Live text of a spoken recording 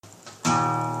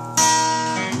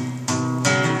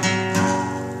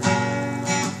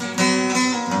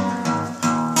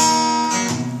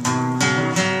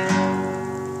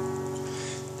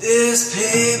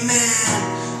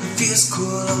pavement, it feels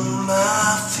cool on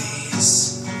my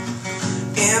face.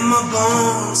 In my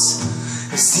bones,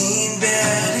 I've seen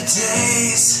better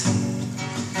days.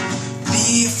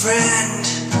 Be a friend,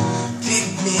 pick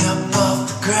me up off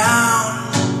the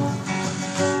ground,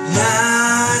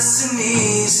 nice and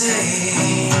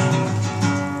easy.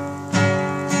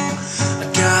 I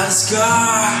got a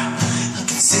scar, I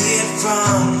can see it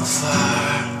from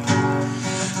afar,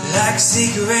 like a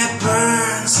cigarette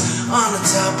burns on the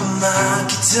top of my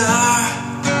guitar.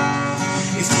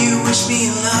 If you wish me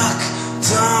luck,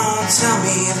 don't tell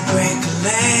me to break a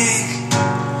leg.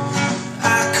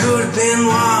 I could have been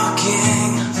walking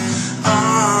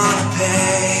on a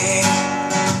peg.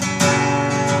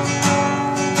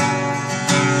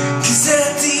 'Cause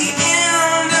at the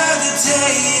end of the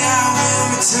day, I will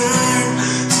return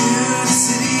to the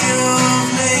city of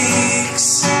lakes,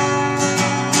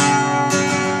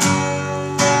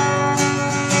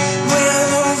 where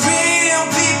the real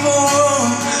people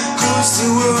roam, close to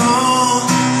where all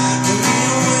the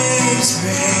real waves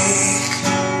break.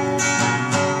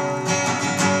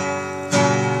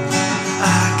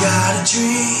 I got a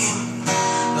dream,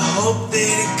 I hope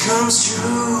that it comes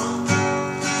true,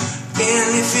 and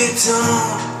if it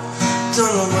don't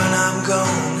know what I'm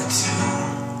gonna do.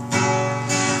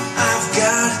 I've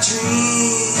got a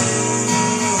dream,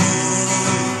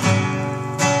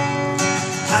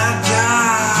 I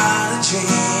got a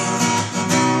dream.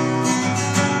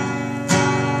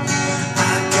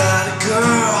 I got a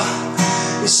girl,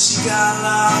 and she got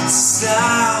lots of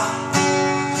style.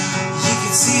 You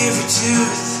can see every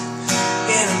tooth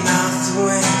in her mouth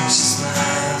when she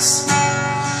smiles.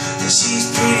 And she's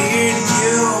prettier than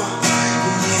you,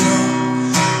 and you,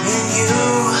 and you.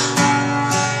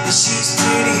 And she's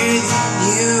prettier than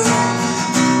you,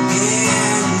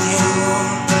 and you.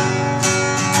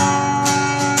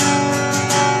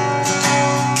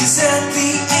 'Cause at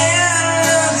the end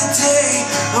of the day,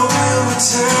 I will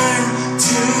return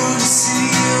to the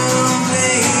city of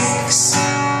lakes,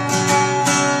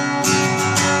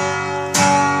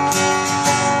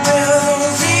 where the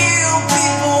real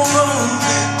people roam,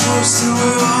 close to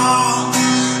where all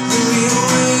the real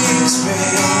waves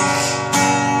break.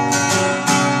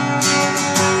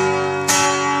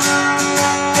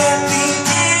 At the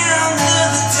end of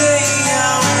the day,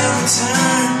 I will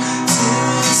return to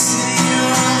the city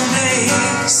of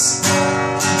lakes,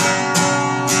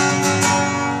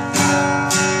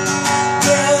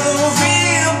 where the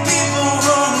real people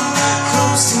roam,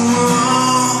 close to where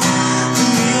all the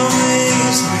real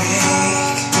waves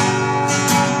break.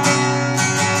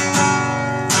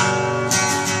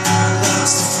 I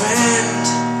lost a friend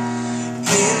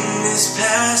in this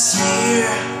past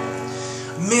year.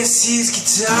 Miss his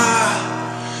guitar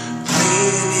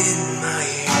playing in my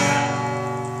ear.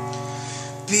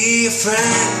 Be a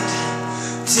friend,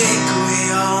 take away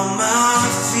all my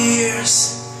fears.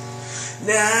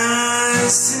 Now